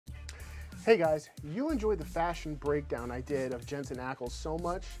Hey guys, you enjoyed the fashion breakdown I did of Jensen Ackles so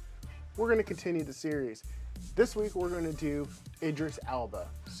much, we're going to continue the series. This week we're going to do Idris Elba,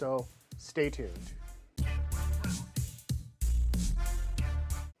 so stay tuned.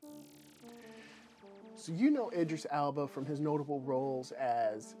 So you know Idris Elba from his notable roles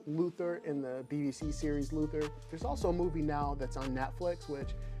as Luther in the BBC series Luther. There's also a movie now that's on Netflix, which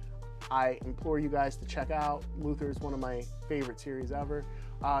I implore you guys to check out. Luther is one of my favorite series ever.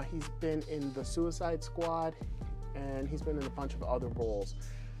 He's been in The Suicide Squad, and he's been in a bunch of other roles.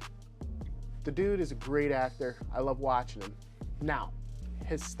 The dude is a great actor. I love watching him. Now,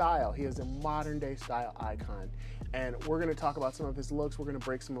 his style, he is a modern day style icon. And we're gonna talk about some of his looks. We're gonna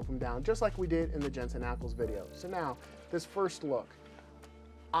break some of them down, just like we did in the Jensen Ackles video. So now, this first look,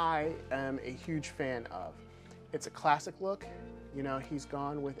 I am a huge fan of. It's a classic look. You know, he's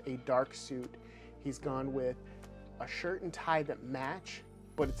gone with a dark suit. He's gone with a shirt and tie that match,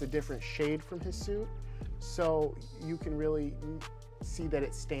 but it's a different shade from his suit. So you can really see that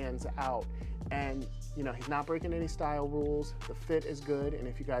it stands out. And, you know, he's not breaking any style rules. The fit is good. And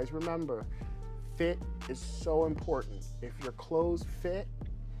if you guys remember, fit is so important. If your clothes fit,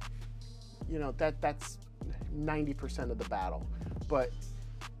 you know, that's 90% of the battle. But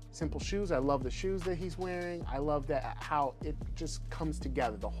simple shoes, I love the shoes that he's wearing. I love that how it just comes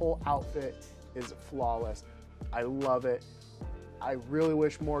together. The whole outfit is flawless. I love it. I really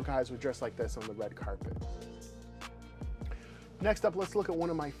wish more guys would dress like this on the red carpet. Next up, let's look at one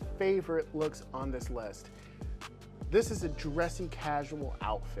of my favorite looks on this list. This is a dressy casual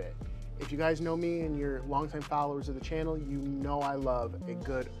outfit. If you guys know me and you're longtime followers of the channel, you know I love a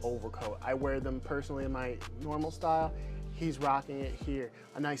good overcoat. I wear them personally in my normal style. He's rocking it here.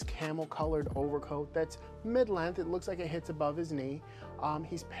 A nice camel colored overcoat that's mid-length. It looks like it hits above his knee.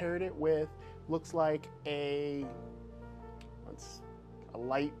 He's paired it with, looks like a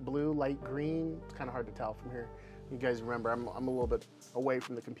light blue, light green. It's kind of hard to tell from here. You guys remember, I'm a little bit away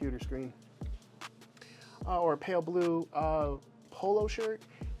from the computer screen. Or a pale blue polo shirt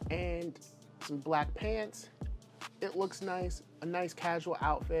and some black pants. It looks nice, a nice casual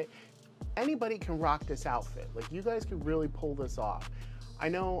outfit. Anybody can rock this outfit. Like, you guys could really pull this off. I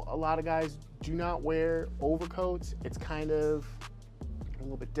know a lot of guys do not wear overcoats. It's kind of a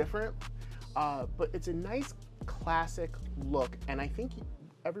little bit different, but it's a nice classic look, and I think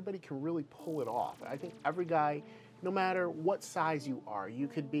everybody can really pull it off. I think every guy, no matter what size you are, you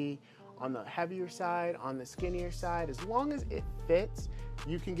could be on the heavier side, on the skinnier side, as long as it fits,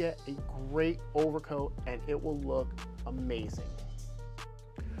 you can get a great overcoat and it will look amazing.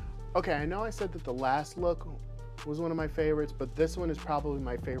 Okay, I know I said that the last look was one of my favorites, but this one is probably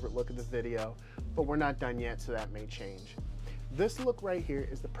my favorite look of the video, but we're not done yet, so that may change. This look right here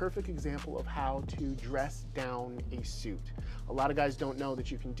is the perfect example of how to dress down a suit. A lot of guys don't know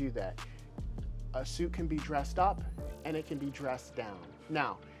that you can do that. A suit can be dressed up and it can be dressed down.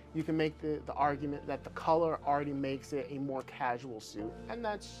 Now, you can make the argument that the color already makes it a more casual suit, and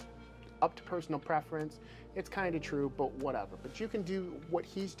that's up to personal preference. It's kind of true, but whatever. But you can do what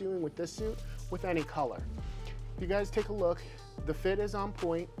he's doing with this suit with any color. If you guys take a look, the fit is on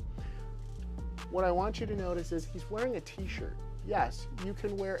point. What I want you to notice is he's wearing a t-shirt. Yes, you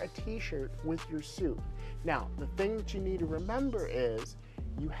can wear a t-shirt with your suit. Now, the thing that you need to remember is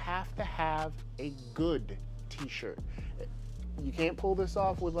you have to have a good t-shirt. You can't pull this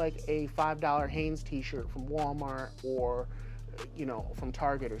off with like a $5 Hanes t-shirt from Walmart or, you know, from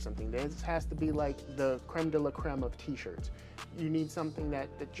Target or something. This has to be like the creme de la creme of t-shirts. You need something that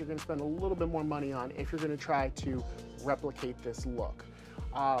you're gonna spend a little bit more money on if you're gonna try to replicate this look.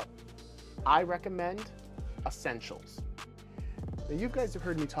 I recommend Essentials. Now, you guys have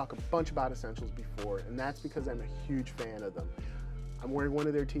heard me talk a bunch about Essentials before, and that's because I'm a huge fan of them. I'm wearing one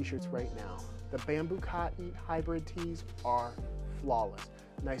of their t-shirts right now. The bamboo cotton hybrid tees are flawless.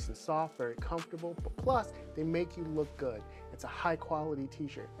 Nice and soft, very comfortable, but plus they make you look good. It's a high quality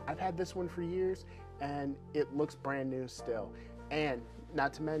t-shirt. I've had this one for years and it looks brand new still. And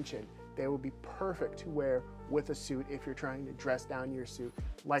not to mention, they would be perfect to wear with a suit if you're trying to dress down your suit,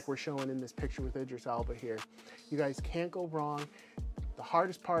 like we're showing in this picture with Idris Elba here. You guys can't go wrong. The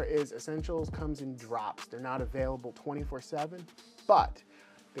hardest part is Essentials comes in drops. They're not available 24/7, but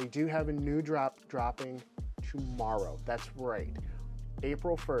they do have a new drop dropping tomorrow. That's right,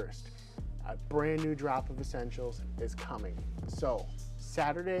 April 1st. A brand new drop of Essentials is coming. So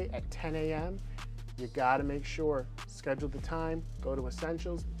Saturday at 10 a.m., you gotta make sure, schedule the time, go to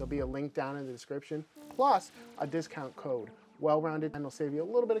Essentials. There'll be a link down in the description, plus a discount code. Well-rounded, and it'll save you a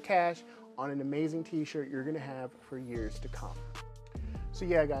little bit of cash on an amazing t-shirt you're gonna have for years to come. So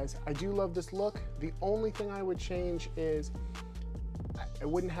yeah, guys, I do love this look. The only thing I would change is It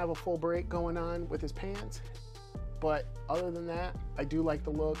wouldn't have a full break going on with his pants, but other than that, I do like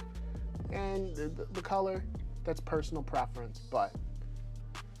the look and the color. That's personal preference, but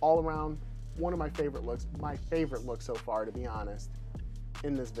all around, one of my favorite looks so far, to be honest,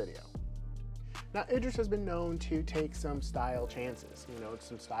 in this video. Now, Idris has been known to take some style chances,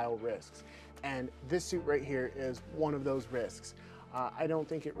 some style risks, and this suit right here is one of those risks. I don't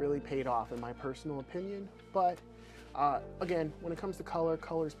think it really paid off in my personal opinion, but again, when it comes to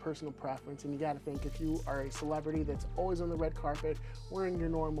color's personal preference, and you gotta think, if you are a celebrity that's always on the red carpet, wearing your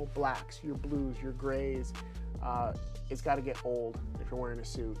normal blacks, your blues, your grays, it's gotta get old if you're wearing a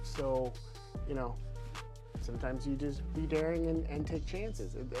suit. So, sometimes you just be daring and take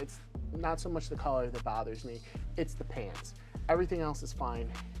chances. It's not so much the color that bothers me, it's the pants. Everything else is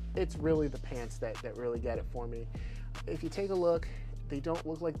fine. It's really the pants that really get it for me. If you take a look, they don't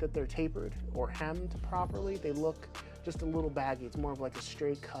look like that they're tapered or hemmed properly. They look just a little baggy. It's more of like a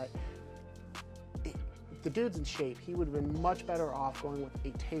straight cut. The dude's in shape. He would have been much better off going with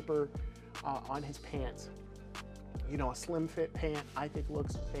a taper on his pants. A slim fit pant, I think,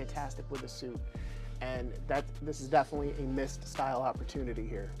 looks fantastic with a suit. And this is definitely a missed style opportunity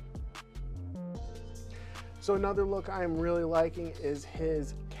here. So another look I'm really liking is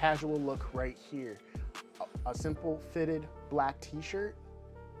his casual look right here. A simple fitted black t-shirt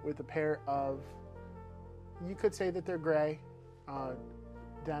with a pair of, you could say that they're gray,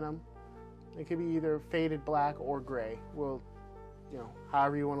 denim. It could be either faded black or gray. Well,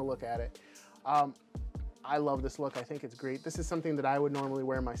 however you want to look at it. I love this look. I think it's great. This is something that I would normally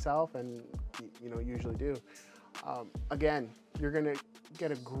wear myself and, usually do. Again, you're going to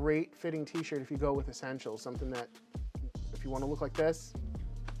get a great fitting t-shirt if you go with essentials, something that, if you want to look like this,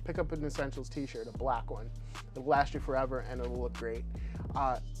 pick up an essentials t-shirt, a black one. It'll last you forever and it'll look great.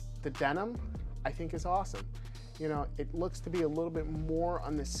 The denim, I think, is awesome. It looks to be a little bit more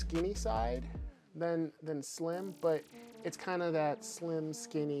on the skinny side than slim, but it's kind of that slim,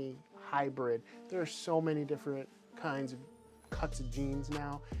 skinny hybrid. There are so many different kinds of cuts of jeans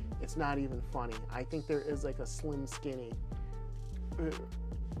now. It's not even funny. I think there is like a slim, skinny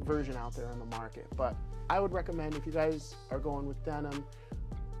version out there on the market, but I would recommend, if you guys are going with denim,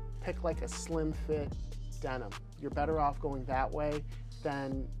 pick like a slim fit denim. You're better off going that way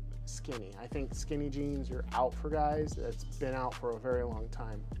than skinny. I think skinny jeans are out for guys. It's been out for a very long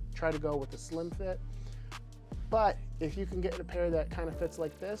time. Try to go with a slim fit, but if you can get a pair that kind of fits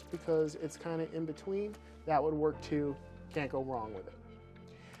like this, because it's kind of in between, that would work too. Can't go wrong with it.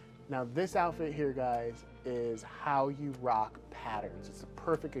 Now, this outfit here, guys, is how you rock patterns. It's a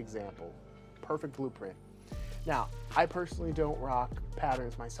perfect example, perfect blueprint. Now, I personally don't rock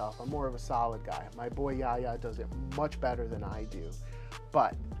patterns myself. I'm more of a solid guy. My boy Yaya does it much better than I do.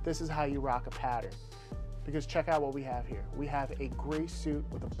 But this is how you rock a pattern. Because check out what we have here. We have a gray suit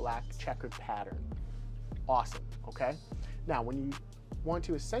with a black checkered pattern. Awesome, okay? Now, when you want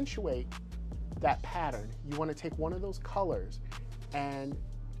to accentuate that pattern, you want to take one of those colors and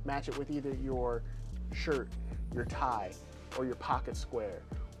match it with either your shirt, your tie, or your pocket square,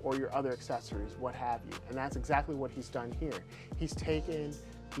 or your other accessories, what have you. And that's exactly what he's done here. He's taken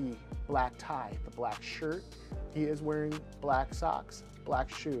the black tie, the black shirt. He is wearing black socks, black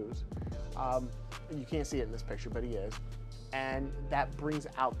shoes. You can't see it in this picture, but he is. And that brings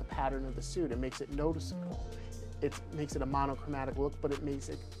out the pattern of the suit. It makes it noticeable. It makes it a monochromatic look, but it makes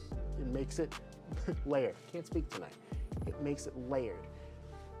it layered. Can't speak tonight. It makes it layered.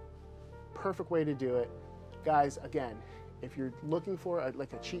 Perfect way to do it. Guys, again, if you're looking for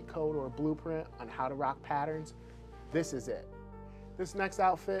like a cheat code or a blueprint on how to rock patterns, this is it. This next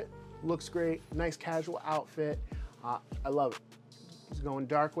outfit looks great. Nice casual outfit. I love it. He's going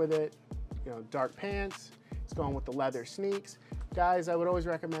dark with it. Dark pants. He's going with the leather sneaks. Guys, I would always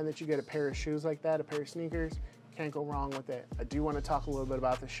recommend that you get a pair of shoes like that, a pair of sneakers. Can't go wrong with it. I do want to talk a little bit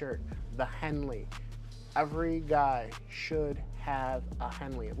about the shirt, the Henley. Every guy should have a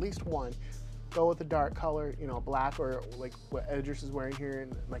Henley, at least one. Go with a dark color, black, or like what Idris is wearing here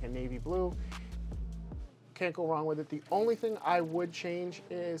in like a navy blue. Can't go wrong with it. The only thing I would change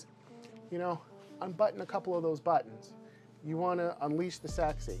is, unbutton a couple of those buttons. You want to unleash the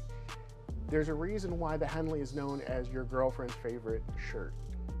sexy. There's a reason why the Henley is known as your girlfriend's favorite shirt.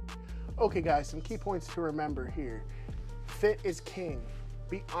 Okay guys, some key points to remember here. Fit is king.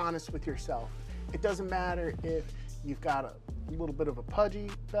 Be honest with yourself. It doesn't matter if you've got a little bit of a pudgy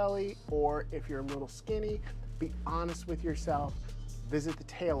belly or if you're a little skinny. Be honest with yourself. Visit the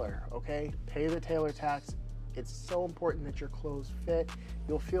tailor, okay? Pay the tailor tax. It's so important that your clothes fit.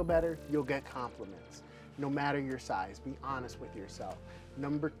 You'll feel better. You'll get compliments. No matter your size, be honest with yourself.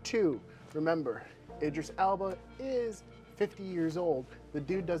 Number 2, remember, Idris Elba is 50 years old. The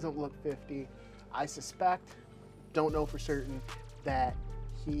dude doesn't look 50. I suspect, don't know for certain, that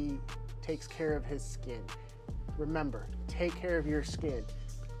he takes care of his skin. Remember, take care of your skin.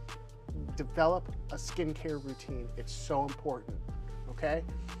 Develop a skincare routine. It's so important, okay?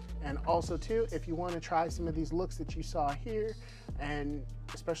 And also too, if you want to try some of these looks that you saw here, and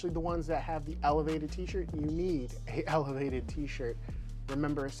especially the ones that have the elevated t-shirt, you need a elevated t-shirt.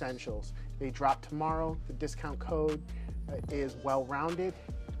 Remember essentials. They drop tomorrow. The discount code is well-rounded.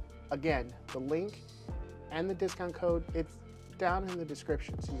 Again, the link and the discount code, it's down in the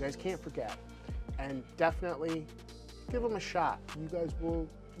description, so you guys can't forget. And definitely give them a shot. You guys will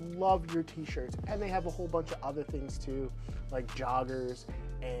love your t-shirts. And they have a whole bunch of other things too, like joggers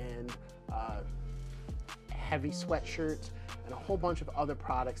and heavy sweatshirts and a whole bunch of other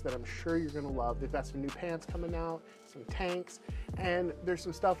products that I'm sure you're gonna love. They've got some new pants coming out, some tanks, and there's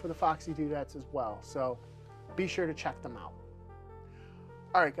some stuff for the Foxy Dudettes as well. So be sure to check them out.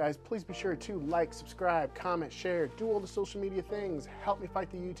 All right, guys, please be sure to like, subscribe, comment, share, do all the social media things. Help me fight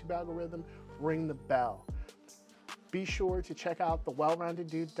the YouTube algorithm, ring the bell. Be sure to check out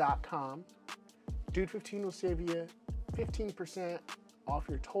thewellroundeddude.com. Dude15 will save you 15% off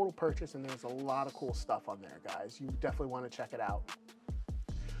your total purchase, and there's a lot of cool stuff on there, guys. You definitely want to check it out.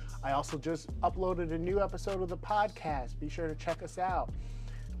 I also just uploaded a new episode of the podcast. Be sure to check us out.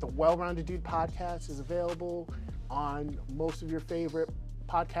 The Well-Rounded Dude podcast is available on most of your favorite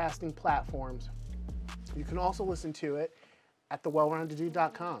podcasting platforms. You can also listen to it at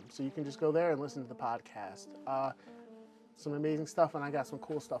thewellroundeddude.com. So you can just go there and listen to the podcast. Some amazing stuff, and I got some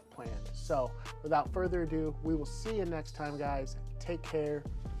cool stuff planned. So without further ado, we will see you next time, guys. Take care.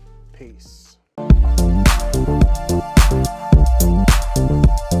 Peace.